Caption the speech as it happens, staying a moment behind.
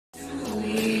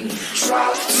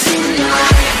drop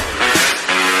tonight.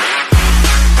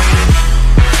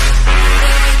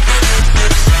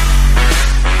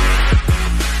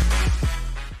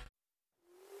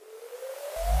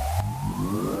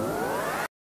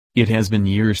 It has been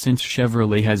years since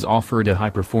Chevrolet has offered a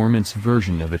high-performance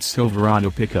version of its Silverado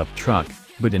pickup truck,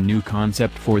 but a new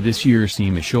concept for this year's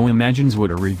SEMA show imagines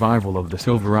what a revival of the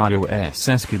Silverado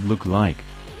SS could look like.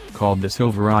 Called the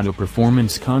Silverado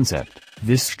Performance concept,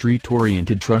 this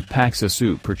street-oriented truck packs a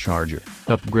supercharger,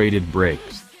 upgraded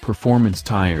brakes, performance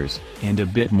tires, and a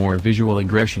bit more visual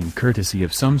aggression courtesy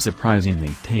of some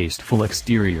surprisingly tasteful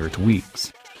exterior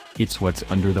tweaks. It's what's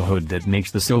under the hood that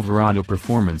makes the Silverado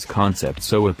Performance concept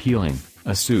so appealing,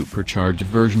 a supercharged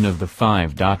version of the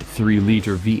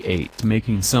 5.3-liter V8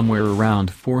 making somewhere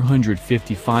around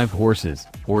 455 horses,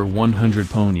 or 100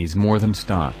 ponies more than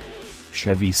stock.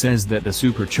 Chevy says that the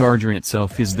supercharger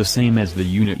itself is the same as the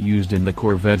unit used in the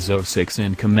Corvette Z06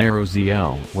 and Camaro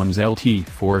ZL1's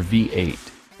LT4 V8,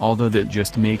 although that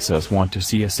just makes us want to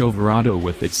see a Silverado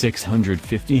with its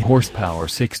 650 horsepower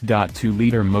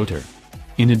 6.2-liter motor.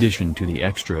 In addition to the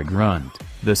extra grunt,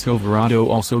 the Silverado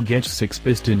also gets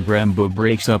six-piston Brembo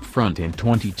brakes up front and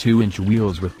 22-inch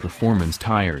wheels with performance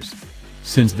tires.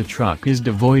 Since the truck is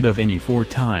devoid of any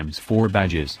 4x4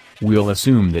 badges, we'll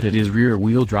assume that it is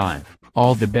rear-wheel drive,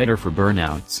 all the better for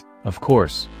burnouts, of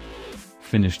course.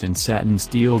 Finished in satin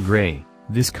steel gray,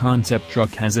 this concept truck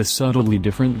has a subtly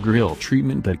different grille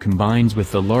treatment that combines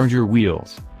with the larger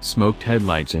wheels, smoked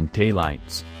headlights and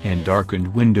taillights, and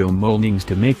darkened window moldings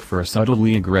to make for a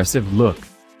subtly aggressive look.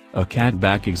 A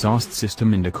catback exhaust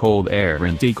system and a cold air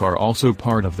intake are also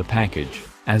part of the package,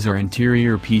 as are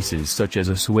interior pieces such as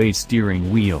a suede steering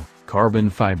wheel, carbon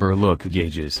fiber look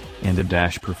gauges, and a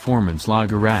dash performance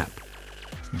logger wrap.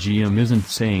 GM isn't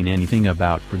saying anything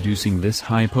about producing this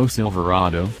hypo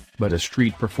Silverado, but a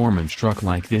street performance truck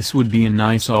like this would be a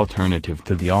nice alternative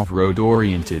to the off-road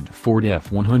oriented Ford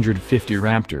F-150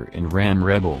 Raptor and Ram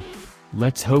Rebel.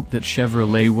 Let's hope that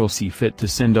Chevrolet will see fit to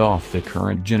send off the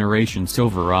current generation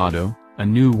Silverado. A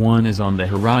new one is on the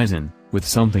horizon, with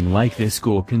something like this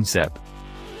cool concept.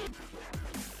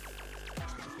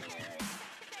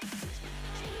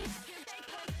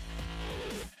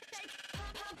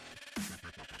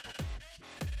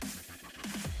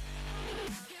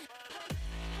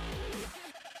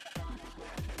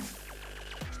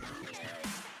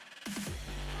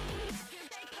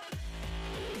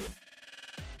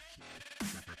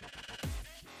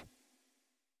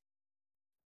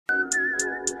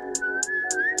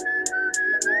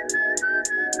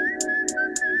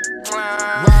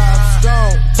 Rob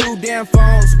Stone, 2 damn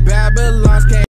phones, Babylon's came.